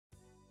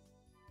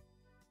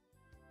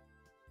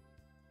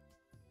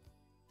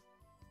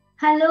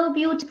Hello,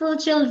 beautiful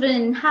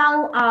children.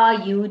 How are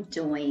you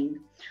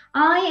doing?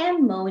 I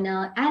am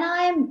Mona and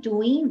I am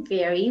doing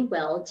very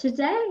well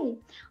today.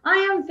 I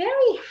am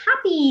very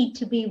happy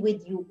to be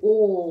with you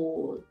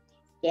all.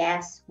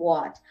 Guess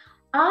what?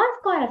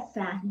 I've got a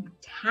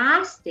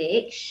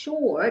fantastic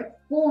short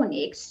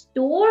phonic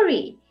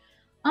story.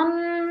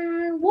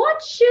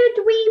 What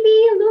should we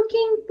be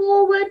looking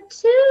forward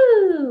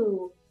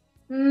to?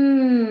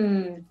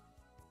 Hmm,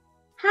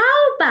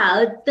 how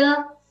about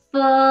the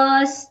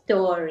first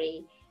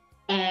story?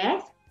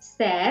 F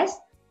says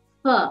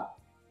F.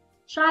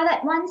 Try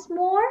that once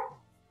more.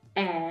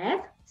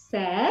 F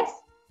says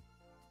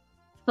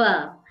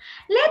F.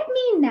 Let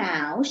me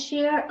now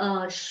share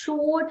a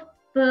short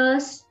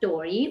first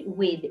story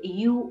with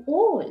you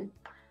all.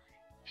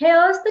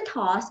 Here's the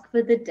task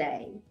for the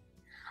day.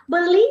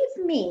 Believe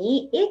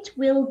me, it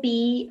will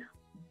be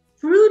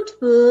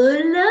fruitful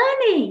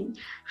learning.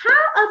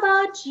 How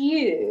about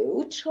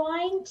you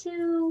trying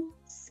to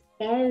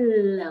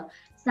spell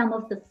some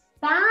of the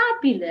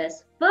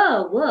fabulous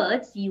fur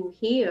words you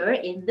hear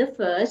in the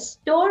first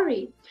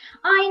story?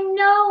 I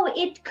know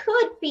it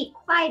could be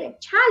quite a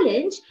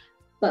challenge,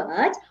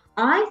 but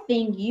I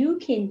think you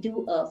can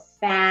do a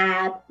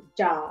fab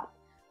job.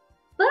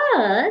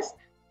 First,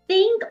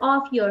 think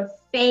of your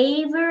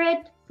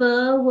favorite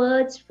fur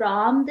words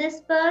from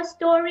this first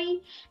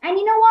story. And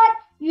you know what?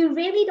 You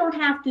really don't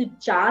have to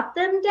jot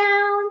them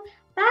down.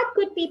 That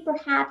could be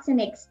perhaps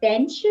an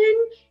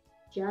extension.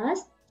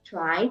 Just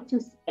try to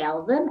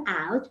spell them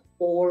out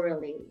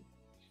orally.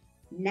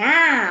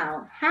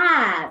 Now,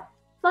 have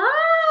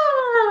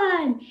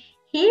fun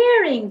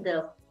hearing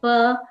the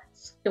first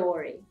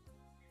story.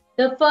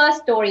 The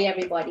first story,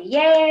 everybody.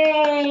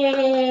 Yay!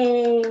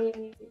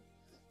 I'm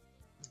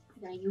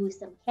going to use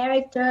some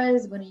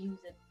characters. I'm going to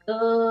use a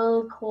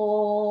girl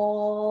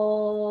called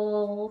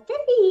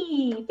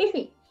Fifi.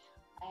 Fifi.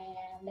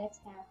 And let's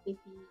have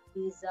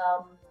Fifi's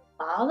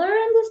father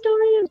in the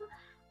story.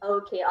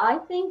 Okay, I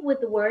think with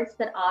the words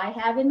that I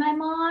have in my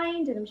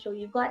mind, and I'm sure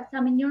you've got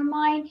some in your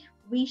mind,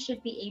 we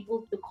should be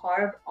able to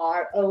carve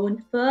our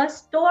own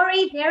first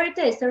story. Here it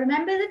is. So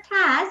remember the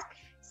task.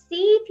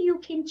 See if you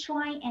can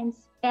try and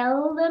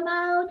spell them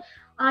out.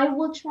 I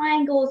will try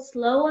and go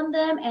slow on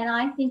them, and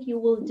I think you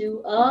will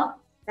do a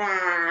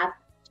fab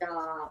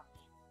job.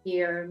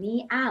 Hear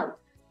me out.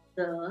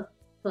 The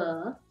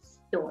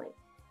first story.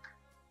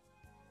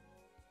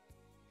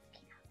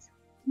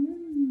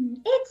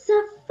 It's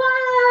a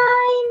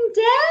fine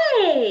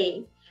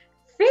day.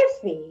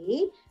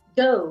 Fifi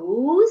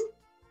goes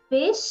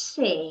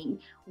fishing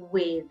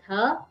with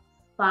her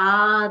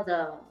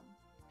father.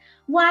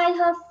 While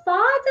her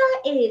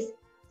father is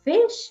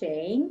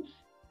fishing,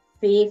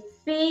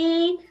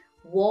 Fifi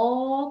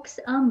walks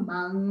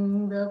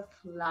among the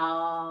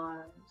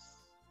flowers.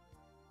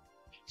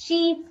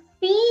 She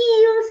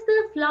feels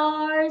the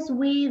flowers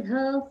with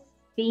her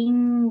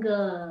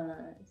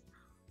fingers.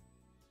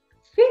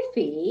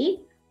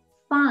 Fifi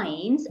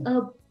finds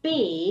a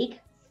big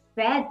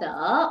feather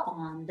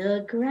on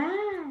the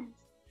grass.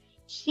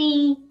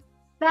 She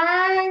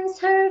fans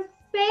her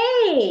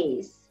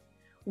face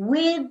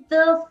with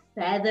the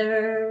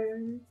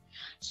feather.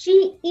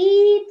 She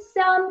eats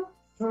some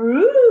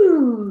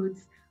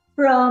fruits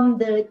from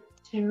the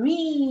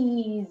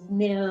trees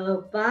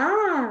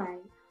nearby.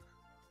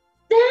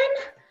 Then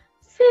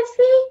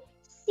Fifi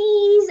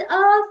sees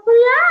a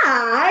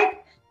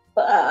flag,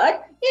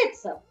 but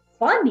it's a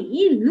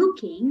funny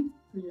looking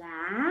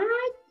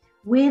flag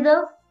with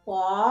a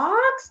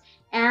fox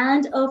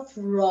and a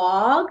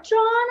frog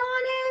drawn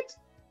on it.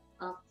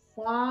 A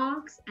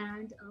fox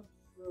and a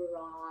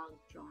frog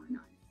drawn on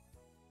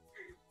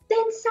it.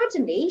 Then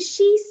suddenly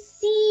she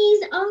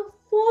sees a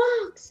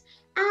fox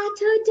at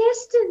a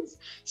distance.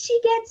 She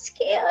gets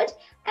scared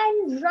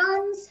and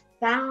runs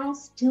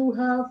fast to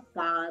her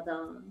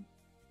father.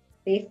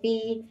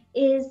 Fifi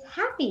is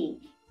happy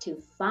to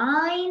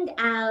find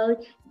out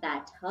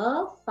that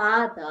her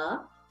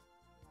father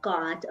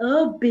got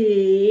a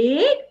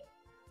big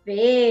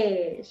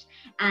fish.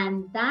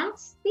 And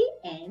that's the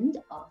end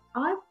of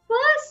our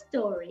first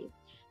story.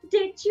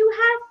 Did you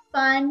have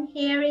fun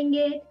hearing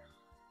it?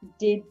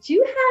 Did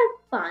you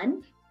have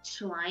fun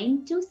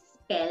trying to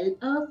spell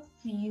a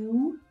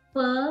few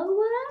fur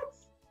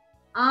words?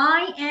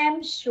 I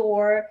am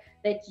sure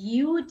that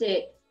you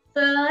did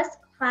first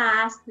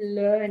class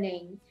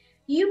learning.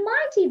 You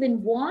might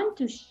even want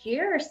to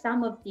share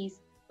some of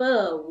these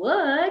fur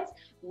words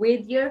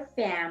with your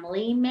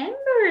family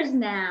members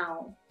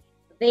now.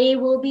 They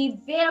will be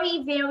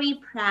very, very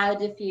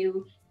proud of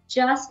you,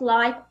 just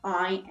like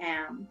I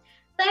am.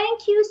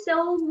 Thank you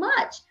so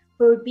much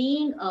for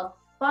being a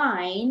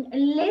fine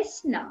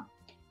listener.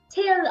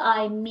 Till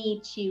I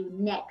meet you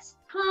next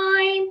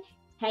time,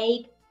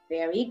 take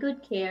very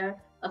good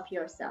care of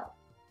yourself.